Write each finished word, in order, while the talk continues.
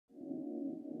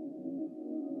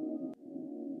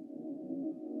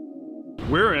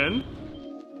we're in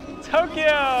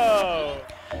Tokyo!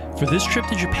 For this trip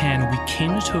to Japan, we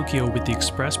came to Tokyo with the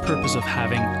express purpose of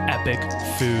having epic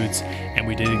foods, and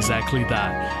we did exactly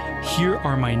that. Here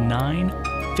are my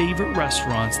 9 favorite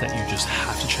restaurants that you just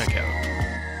have to check out.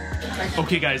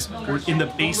 Okay guys, we're in the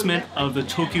basement of the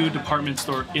Tokyo department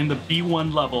store in the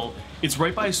B1 level. It's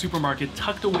right by a supermarket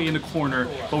tucked away in the corner,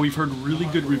 but we've heard really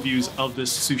good reviews of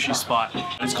this sushi spot.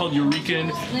 It's called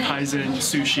Yuriken Kaizen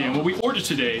Sushi, and what we ordered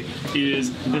today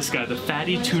is this guy, the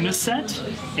fatty tuna set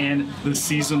and the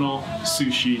seasonal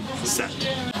sushi set.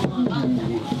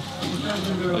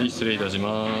 It's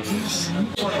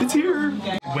here!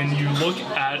 When you look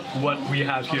at what we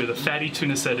have here, the fatty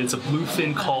tuna set, it's a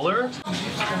bluefin collar.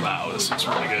 Wow, this looks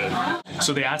really good.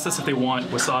 So they asked us if they want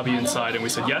wasabi inside, and we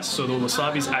said yes, so the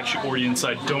wasabi is actually already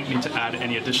inside. Don't need to add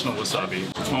any additional wasabi.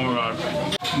 Oh my god.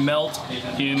 Melt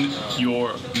in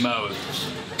your mouth.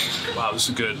 Wow, this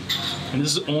is good. And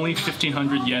this is only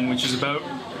 1,500 yen, which is about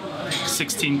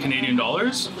 16 Canadian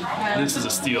dollars. This is a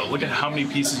steal. Look at how many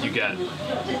pieces you get.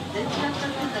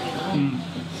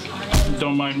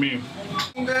 Don't mind me.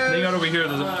 Then you got over here,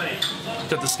 got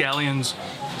the scallions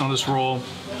on this roll.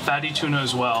 Fatty tuna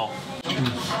as well.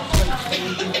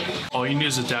 All you need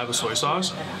is a dab of soy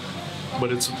sauce,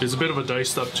 but it's a bit of a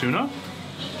diced up tuna.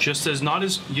 Just as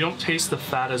you don't taste the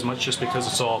fat as much just because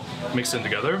it's all mixed in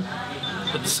together,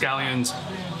 but the scallions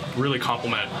really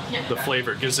complement the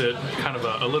flavor. It gives it kind of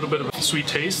a little bit of a sweet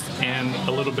taste and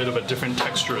a little bit of a different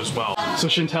texture as well. So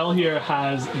Chantel here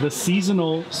has the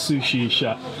seasonal sushi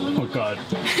chef. Oh god.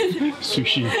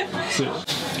 Sushi.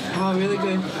 Oh, really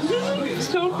good.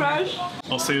 So fresh.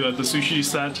 I'll say that the sushi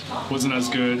set wasn't as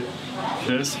good.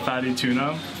 This fatty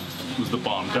tuna was the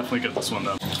bomb. Definitely get this one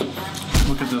though.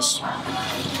 Look at this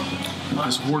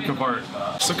work of art.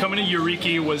 So coming to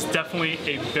Yuriki was definitely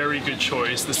a very good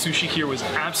choice. The sushi here was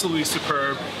absolutely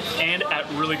superb and at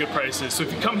really good prices. So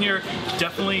if you come here,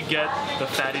 definitely get the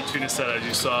fatty tuna set as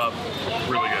you saw.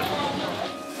 Really good.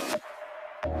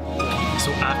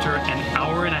 So after an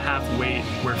hour and a half wait,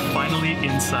 we're finally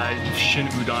inside Shin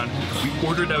Udon. We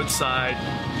ordered outside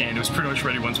and it was pretty much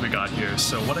ready once we got here.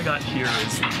 So what I got here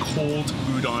is the cold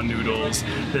udon noodles.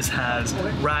 This has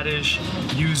radish,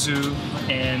 yuzu,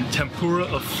 and tempura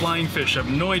of flying fish. I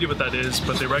have no idea what that is,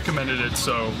 but they recommended it,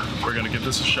 so we're gonna give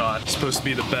this a shot. It's supposed to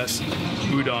be the best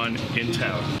udon in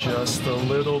town. Just a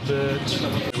little bit.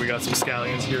 We got some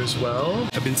scallions here as well.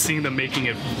 I've been seeing them making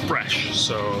it fresh,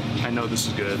 so I know this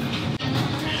is good.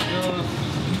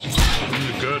 This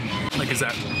is good. Like, it's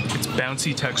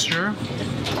bouncy texture.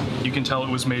 You can tell it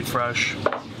was made fresh.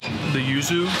 The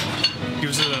yuzu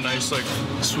gives it a nice, like,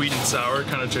 sweet and sour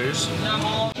kind of taste.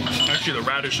 Actually, the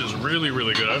radish is really,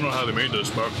 really good. I don't know how they made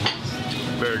this, but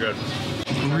very good.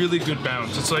 Really good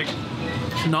bounce. It's like,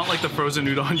 not like the frozen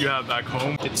udon you have back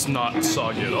home. It's not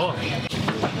soggy at all.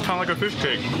 Kind of like a fish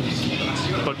cake,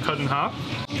 but cut in half.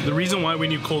 The reason why we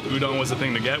knew cold udon was the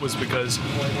thing to get was because,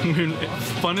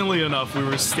 funnily enough, we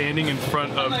were standing in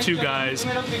front of 2 guys.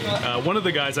 One of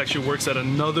the guys actually works at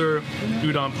another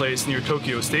udon place near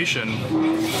Tokyo Station,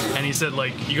 and he said,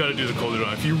 like, you gotta do the cold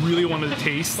udon. If you really want to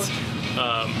taste,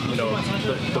 you know,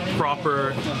 the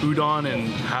proper udon and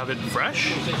have it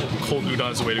fresh, cold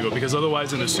udon is the way to go, because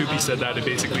otherwise in the soup, he said that it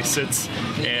basically sits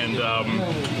and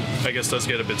I guess does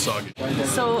get a bit soggy.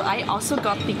 So I also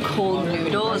got the cold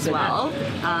noodle as well.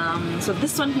 So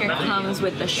this one here comes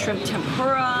with the shrimp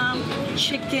tempura,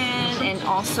 chicken, and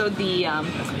also the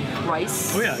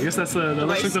rice. Oh yeah, I guess that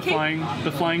looks like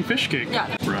the flying fish cake. Yeah.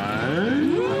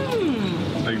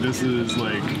 Right? Like this is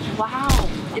like... Wow,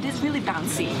 it is really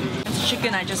bouncy. This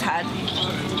chicken I just had,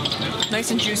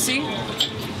 nice and juicy.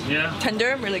 Yeah.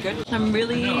 Tender, really good. I'm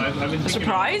really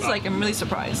surprised. Like, I'm really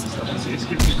surprised.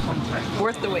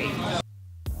 Worth the wait.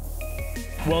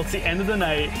 Well, it's the end of the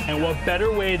night, and what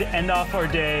better way to end off our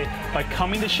day by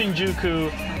coming to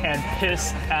Shinjuku and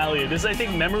Piss Alley. This, I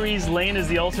think, Memories Lane is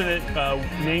the alternate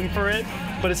name for it,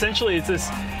 but essentially it's this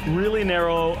really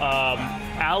narrow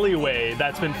alleyway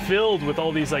that's been filled with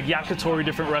all these like yakitori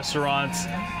different restaurants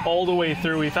all the way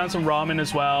through. We found some ramen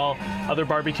as well, other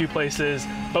barbecue places,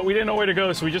 but we didn't know where to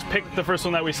go, so we just picked the first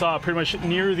one that we saw pretty much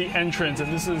near the entrance,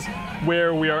 and this is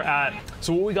where we are at.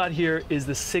 So what we got here is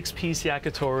the 6-piece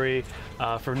yakitori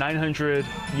for 900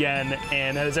 yen,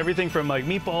 and it has everything from like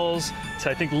meatballs to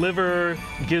I think liver,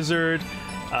 gizzard,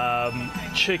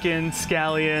 chicken,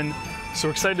 scallion. So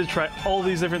we're excited to try all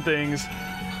these different things.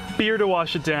 Beer to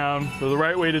wash it down, the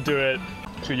right way to do it.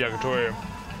 Good yakitori.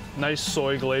 Nice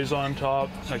soy glaze on top,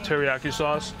 like teriyaki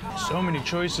sauce. So many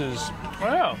choices.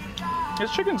 Wow,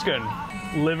 this chicken skin.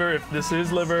 Liver, if this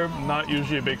is liver, not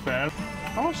usually a big fan.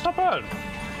 Oh, it's not bad.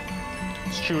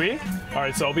 It's chewy. All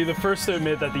right, so I'll be the first to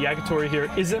admit that the yakitori here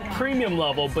isn't premium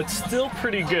level, but still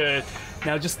pretty good.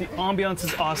 Now, just the ambiance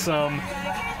is awesome.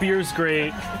 Beer's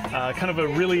great. Kind of a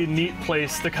really neat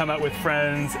place to come out with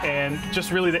friends and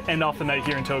just really to end off the night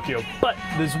here in Tokyo. But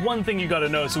there's one thing you gotta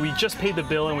know. So we just paid the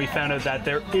bill and we found out that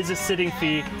there is a sitting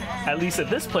fee, at least at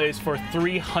this place, for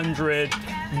 300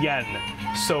 yen.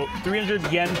 So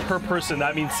 300 yen per person.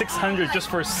 That means 600 just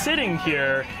for sitting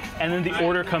here, and then the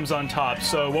order comes on top.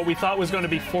 So what we thought was going to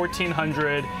be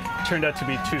 1,400 turned out to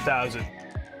be 2,000.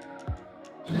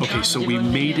 Okay, so we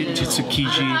made it to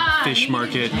Tsukiji Fish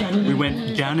Market. We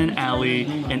went down an alley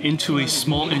and into a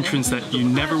small entrance that you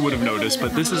never would have noticed,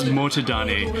 but this is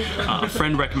Motodane. A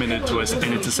friend recommended it to us,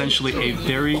 and it's essentially a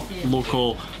very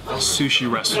local sushi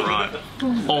restaurant.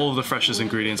 All of the freshest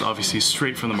ingredients, obviously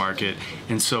straight from the market.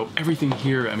 And so everything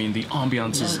here, I mean, the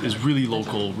ambiance is really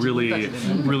local,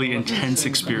 really intense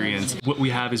experience. What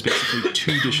we have is basically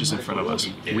two dishes in front of us.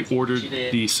 We ordered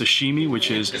the sashimi, which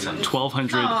is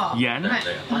 1,200 yen.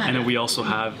 And then we also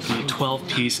have the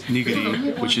 12-piece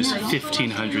nigiri, which is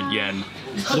 1,500 yen.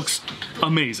 Looks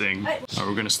amazing. All right,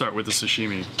 we're gonna start with the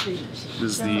sashimi. This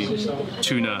is the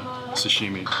tuna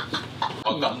sashimi.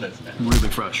 Really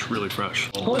fresh, really fresh.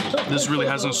 This really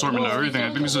has an assortment of everything.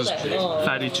 I think this is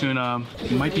fatty tuna.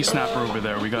 It might be snapper over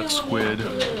there. We got squid,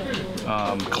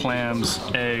 clams,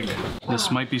 egg.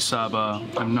 This might be saba.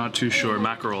 I'm not too sure.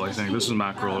 Mackerel, I think. This is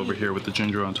mackerel over here with the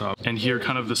ginger on top. And here,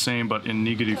 kind of the same, but in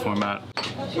nigiri format.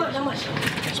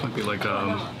 This might be like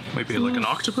an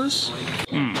octopus.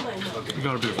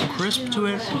 Got a bit of crisp to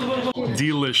it.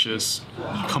 Delicious,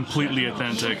 completely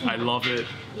authentic. I love it.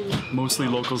 Mostly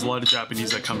locals, a lot of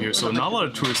Japanese that come here, so not a lot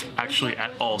of tourists actually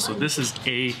at all. So this is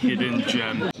a hidden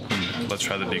gem. Let's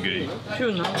try the nigiri.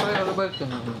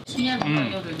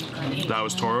 That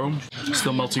was toro.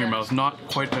 Still melting in your mouth. Not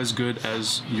quite as good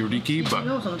as yoriki, but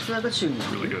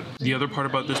really good. The other part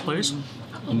about this place,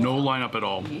 no lineup at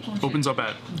all. Opens up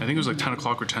at, I think it was like 10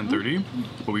 o'clock or 10:30.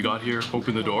 But we got here,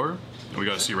 opened the door, and we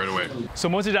got to see right away. So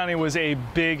Motodane was a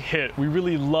big hit. We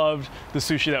really loved the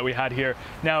sushi that we had here.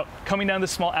 Now, coming down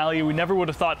this small alley, we never would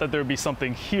have thought that there would be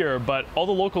something here, but all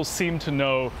the locals seem to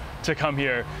know to come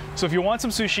here. So if you want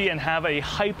some sushi and have a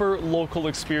hyper local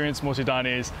experience, Motodane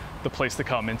is the place to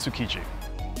come in Tsukiji.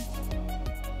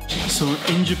 So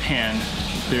in Japan,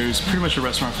 there's pretty much a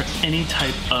restaurant for any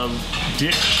type of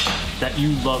dish that you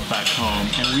love back home,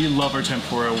 and we love our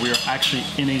tempura. We are actually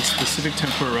in a specific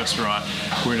tempura restaurant.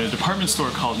 We're in a department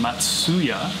store called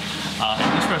Matsuya,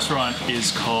 and this restaurant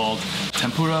is called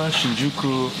Tempura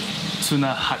Shinjuku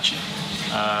Tsuna Hachi.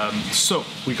 So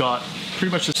we got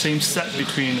pretty much the same set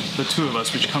between the two of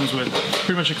us, which comes with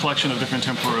pretty much a collection of different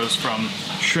tempuras, from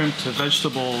shrimp to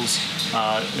vegetables,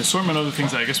 assortment of other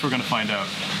things that I guess we're gonna find out.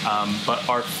 But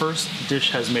our first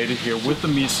dish has made it here with the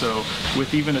miso,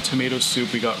 with even a tomato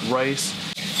soup. We got rice.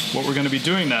 What we're gonna be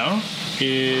doing now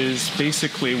is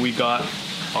basically we got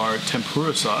our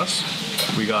tempura sauce,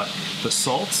 we got the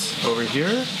salt over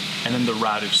here, and then the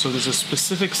radish. So there's a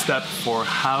specific step for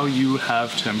how you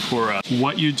have tempura.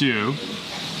 What you do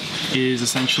is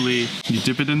essentially you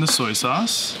dip it in the soy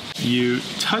sauce, you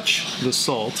touch the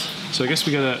salt. So I guess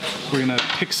we're gonna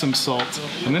pick some salt.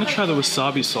 I'm gonna try the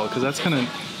wasabi salt because it's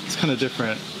kind of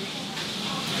different.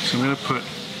 So I'm gonna put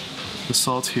the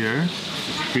salt here.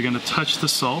 We're gonna touch the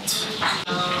salt.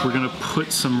 We're gonna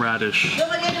put some radish.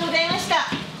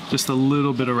 Just a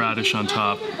little bit of radish on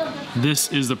top.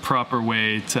 This is the proper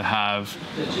way to have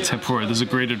tempura. There's a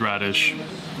grated radish.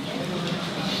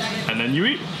 And then you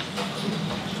eat.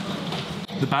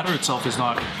 The batter itself is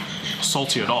not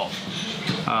salty at all.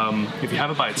 If you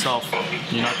have it by itself,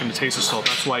 you're not going to taste the salt.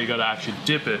 That's why you got to actually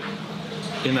dip it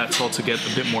in that salt to get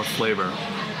a bit more flavor.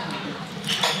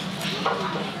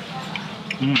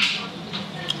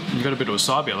 You got a bit of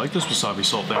wasabi. I like this wasabi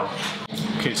salt there.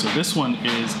 Okay, so this one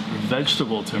is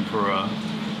vegetable tempura.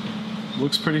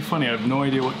 Looks pretty funny. I have no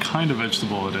idea what kind of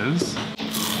vegetable it is.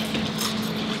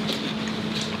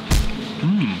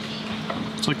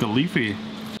 It's like the leafy.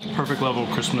 Perfect level of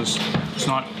crispness. It's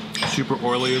not super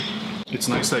oily. It's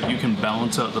nice that you can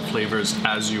balance out the flavors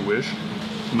as you wish.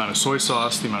 The amount of soy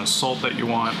sauce, the amount of salt that you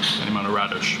want, and the amount of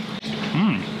radish.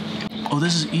 Oh,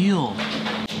 this is eel.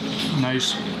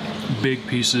 Nice big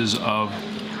pieces of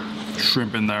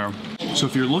shrimp in there. So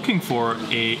if you're looking for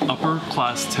a upper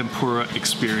class tempura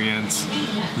experience,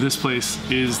 this place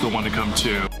is the one to come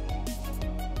to.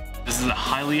 This is a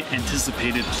highly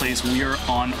anticipated place. We are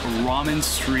on Ramen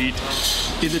Street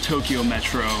in the Tokyo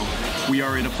Metro. We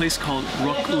are in a place called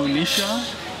Rokunisha,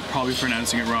 probably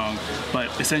pronouncing it wrong, but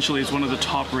essentially it's one of the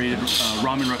top-rated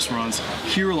ramen restaurants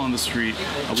here along the street.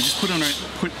 We just put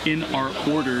in our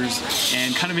orders,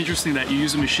 and kind of interesting that you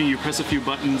use a machine, you press a few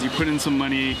buttons, you put in some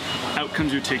money, out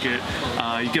comes your ticket,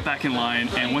 you get back in line,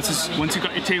 and once you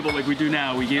got your table like we do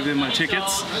now, we gave them our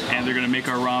tickets, and they're gonna make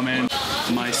our ramen.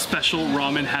 My special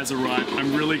ramen has arrived.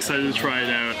 I'm really excited to try it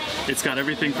out. It's got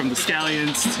everything from the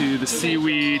scallions to the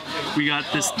seaweed. We got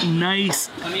this nice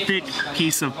thick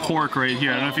piece of pork right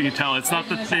here. I don't know if you can tell. It's not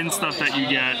the thin stuff that you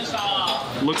get.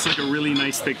 Looks like a really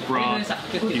nice thick broth.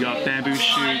 You got bamboo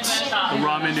shoots, the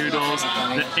ramen noodles,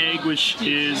 the egg, which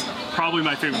is probably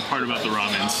my favorite part about the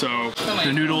ramen. So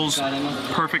the noodles,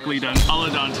 perfectly done, al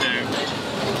dente.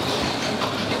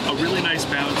 A really nice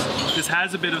bounce. This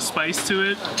has a bit of spice to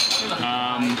it,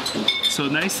 so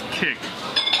nice kick.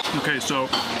 Okay, so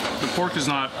the pork is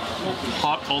not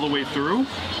hot all the way through.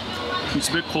 It's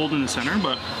a bit cold in the center,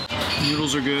 but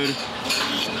noodles are good.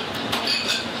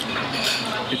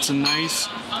 It's a nice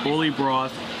oily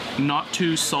broth, not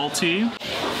too salty.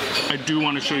 I do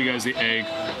want to show you guys the egg,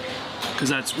 because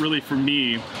that's really, for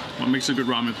me, what makes a good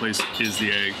ramen place is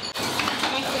the egg.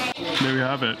 There we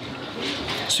have it.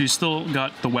 So you still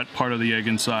got the wet part of the egg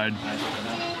inside,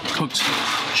 cooked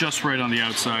just right on the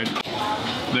outside.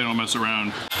 They don't mess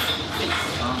around.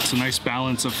 It's a nice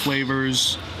balance of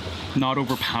flavors, not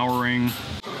overpowering.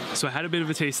 So I had a bit of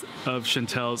a taste of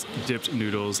Chantel's dipped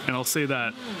noodles, and I'll say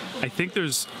that I think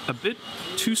there's a bit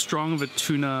too strong of a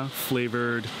tuna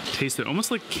flavored taste to it,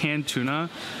 almost like canned tuna.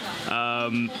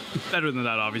 Better than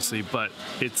that, obviously, but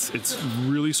it's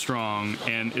really strong,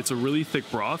 and it's a really thick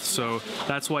broth, so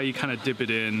that's why you kind of dip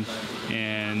it in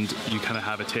and you kind of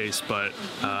have a taste. But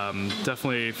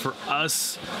definitely for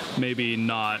us, maybe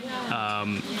not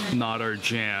our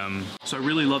jam. So I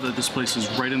really love that this place is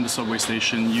right in the subway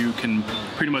station. You can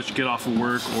pretty much get off of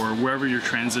work or wherever you're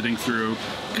transiting through,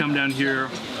 come down here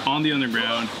on the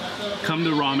underground, come to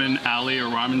Ramen Alley or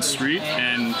Ramen Street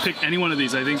and pick any one of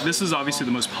these. I think this is obviously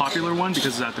the most popular one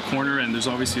because it's at the corner and there's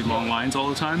obviously long lines all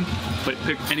the time, but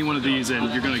pick any one of these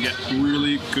and you're gonna get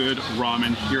really good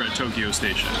ramen here at Tokyo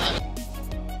Station.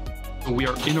 We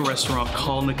are in a restaurant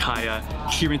called Nakaya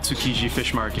here in Tsukiji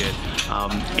Fish Market.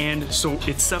 And so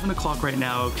it's 7 o'clock right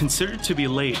now, considered to be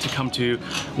late to come to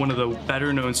one of the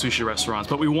better known sushi restaurants,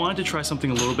 but we wanted to try something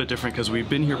a little bit different because we've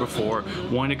been here before,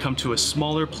 wanted to come to a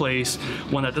smaller place,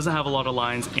 one that doesn't have a lot of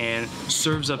lines and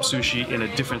serves up sushi in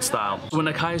a different style. What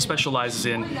Nakaya specializes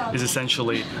in is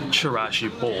essentially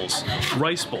chirashi bowls,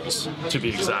 rice bowls to be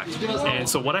exact. And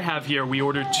so what I have here, we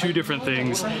ordered 2 different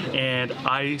things, and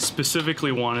I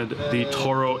specifically wanted the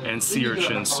toro and sea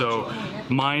urchin. So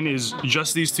mine is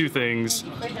just these 2 things,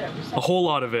 a whole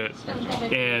lot of it,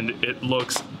 and it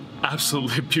looks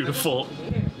absolutely beautiful.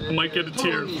 Might get a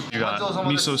tear. You got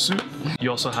miso soup. You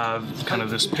also have kind of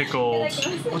this pickled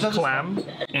clam,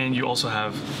 and you also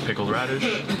have pickled radish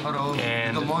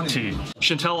and tea.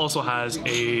 Chantel also has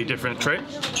a different tray,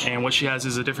 and what she has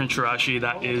is a different chirashi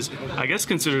that is, I guess,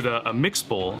 considered a mixed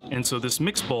bowl. And so this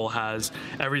mixed bowl has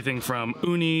everything from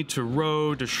uni to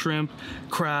roe to shrimp,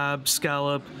 crab,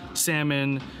 scallop,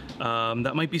 salmon,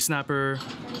 that might be snapper,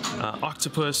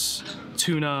 octopus,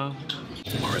 tuna.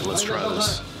 All right, let's try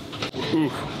this.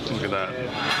 Ooh, look at that.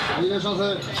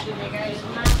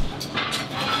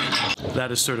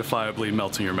 That is certifiably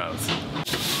melt in your mouth.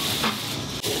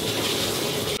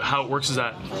 How it works is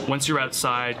that once you're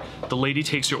outside, the lady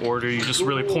takes your order, you just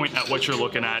really point at what you're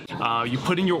looking at. You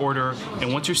put in your order,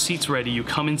 and once your seat's ready, you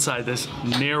come inside this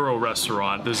narrow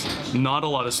restaurant. There's not a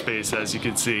lot of space, as you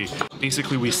can see.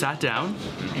 Basically, we sat down,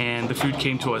 and the food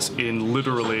came to us in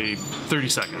literally 30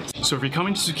 seconds. So if you're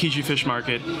coming to Tsukiji Fish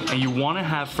Market, and you want to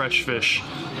have fresh fish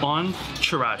on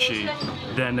chirashi,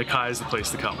 then Nakaya is the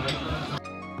place to come.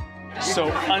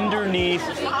 So underneath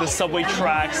the subway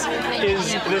tracks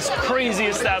is this crazy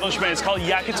establishment. It's called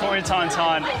Yakitori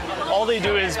Tantan. All they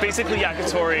do is basically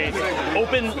yakitori,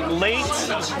 open late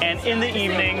and in the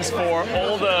evenings for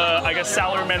all the, I guess,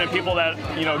 salarymen and people that,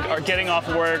 you know, are getting off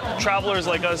work, travelers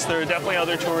like us. There are definitely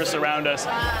other tourists around us,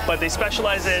 but they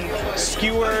specialize in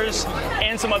skewers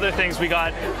and some other things. We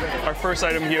got our first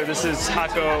item here. This is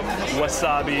hako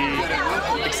wasabi.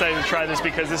 Excited to try this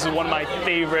because this is one of my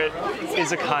favorite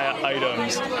izakaya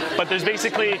items. But there's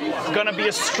basically gonna be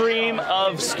a stream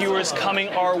of skewers coming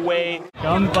our way.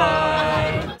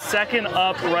 Ganpai! Second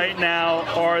up right now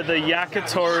are the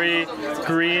yakitori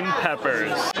green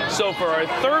peppers. So for our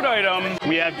third item,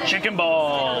 we have chicken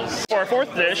balls. For our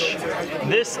fourth dish,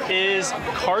 this is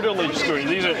cartilage skewers.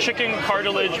 These are chicken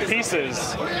cartilage pieces.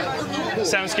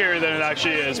 Sounds scarier than it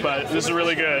actually is, but this is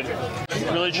really good.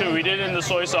 Really chewy. We did it in the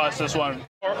soy sauce, this one.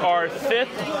 For our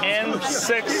 5th and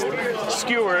 6th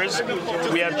skewers,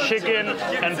 we have chicken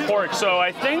and pork. So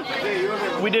I think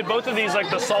we did both of these like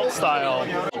the salt style.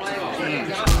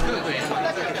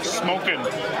 Smoking.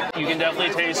 You can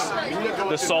definitely taste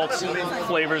the salt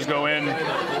flavors go in.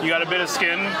 You got a bit of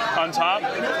skin on top.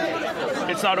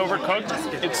 It's not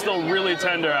overcooked. It's still really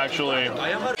tender, actually.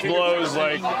 Blows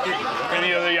like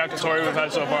any other yakitori we've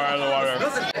had so far out of the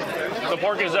water. The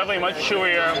pork is definitely much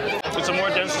chewier. It's a more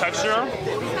dense texture.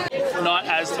 Not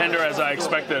as tender as I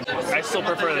expected. I still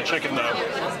prefer the chicken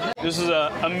though. This is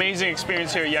an amazing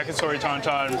experience here at Yakitori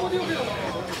Tauntaun.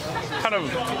 Kind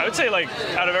of, I would say like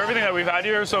out of everything that we've had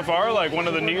here so far, like one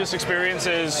of the newest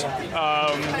experiences,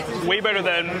 way better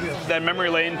than Memory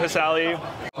Lane, Pisali.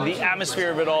 The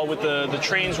atmosphere of it all with the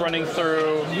trains running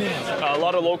through, a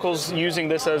lot of locals using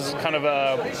this as kind of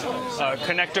a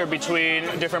connector between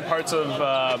different parts of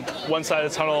one side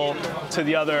of the tunnel to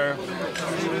the other.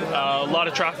 A lot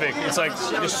of traffic. It's like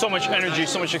there's so much energy,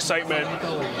 so much excitement.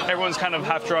 Everyone's kind of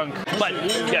half drunk. But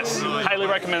yes, highly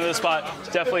recommend this spot.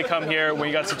 Definitely come here when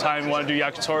you got some time, you want to do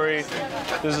yakitori.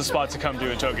 This is a spot to come do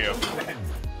in Tokyo.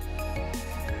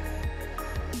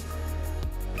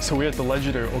 So we're at the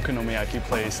legendary okonomiyaki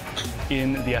place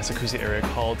in the Asakusa area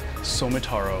called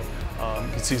Sometaro.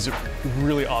 It's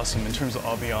really awesome in terms of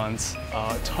ambiance.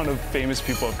 A ton of famous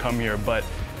people have come here, but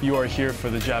you are here for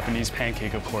the Japanese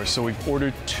pancake, of course. So we've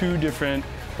ordered 2 different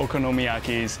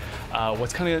okonomiyakis.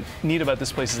 What's kind of neat about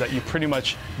this place is that you pretty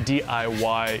much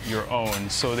DIY your own.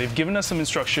 So they've given us some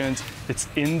instructions. It's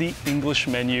in the English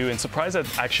menu, and surprised that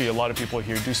actually a lot of people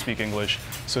here do speak English.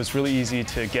 So it's really easy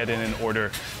to get in and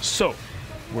order. So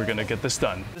we're gonna get this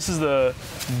done. This is the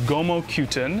gomo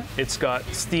kyuten. It's got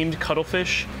steamed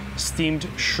cuttlefish, steamed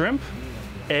shrimp,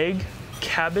 egg,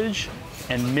 cabbage,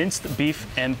 and minced beef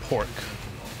and pork.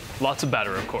 Lots of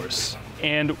batter, of course.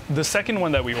 And the second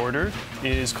one that we ordered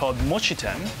is called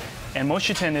mochiten. And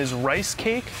mochiten is rice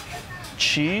cake,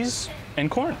 cheese, and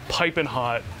corn. Piping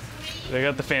hot. They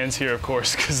got the fans here, of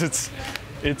course, because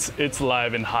it's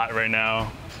live and hot right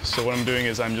now. So what I'm doing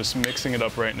is I'm just mixing it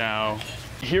up right now.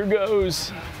 Here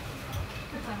goes.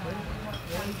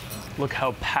 Look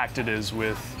how packed it is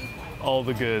with all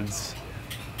the goods.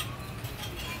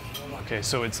 Okay,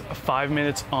 so it's 5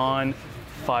 minutes on,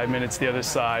 5 minutes the other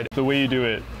side. The way you do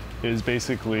it is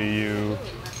basically you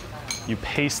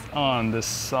paste on this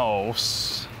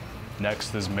sauce.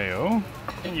 Next is mayo.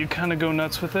 And you kind of go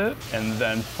nuts with it. And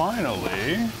then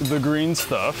finally, the green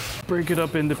stuff. Break it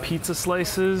up into pizza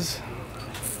slices.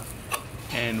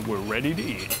 And we're ready to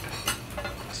eat.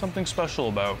 Something special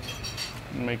about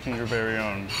making your very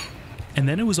own. And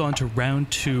then it was on to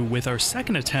round 2 with our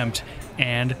second attempt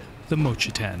and the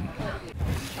mochiten.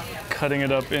 Cutting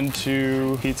it up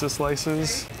into pizza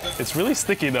slices. It's really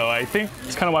sticky though. I think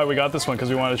it's kind of why we got this one, because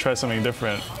we wanted to try something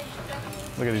different.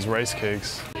 Look at these rice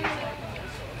cakes.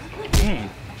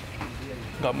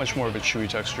 Got much more of a chewy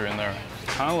texture in there.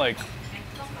 Kind of like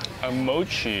a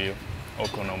mochi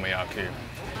okonomiyaki.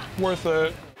 Worth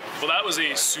it. Well, that was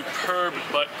a superb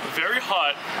but very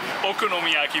hot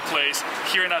okonomiyaki place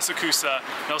here in Asakusa.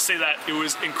 And I'll say that it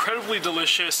was incredibly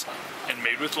delicious and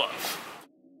made with love.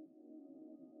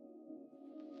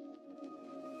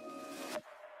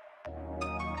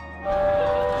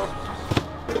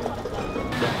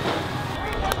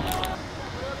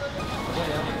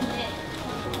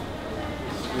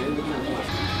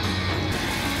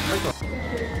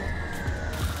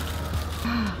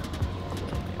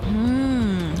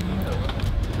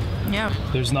 Yeah.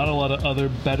 There's not a lot of other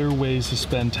better ways to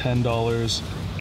spend $10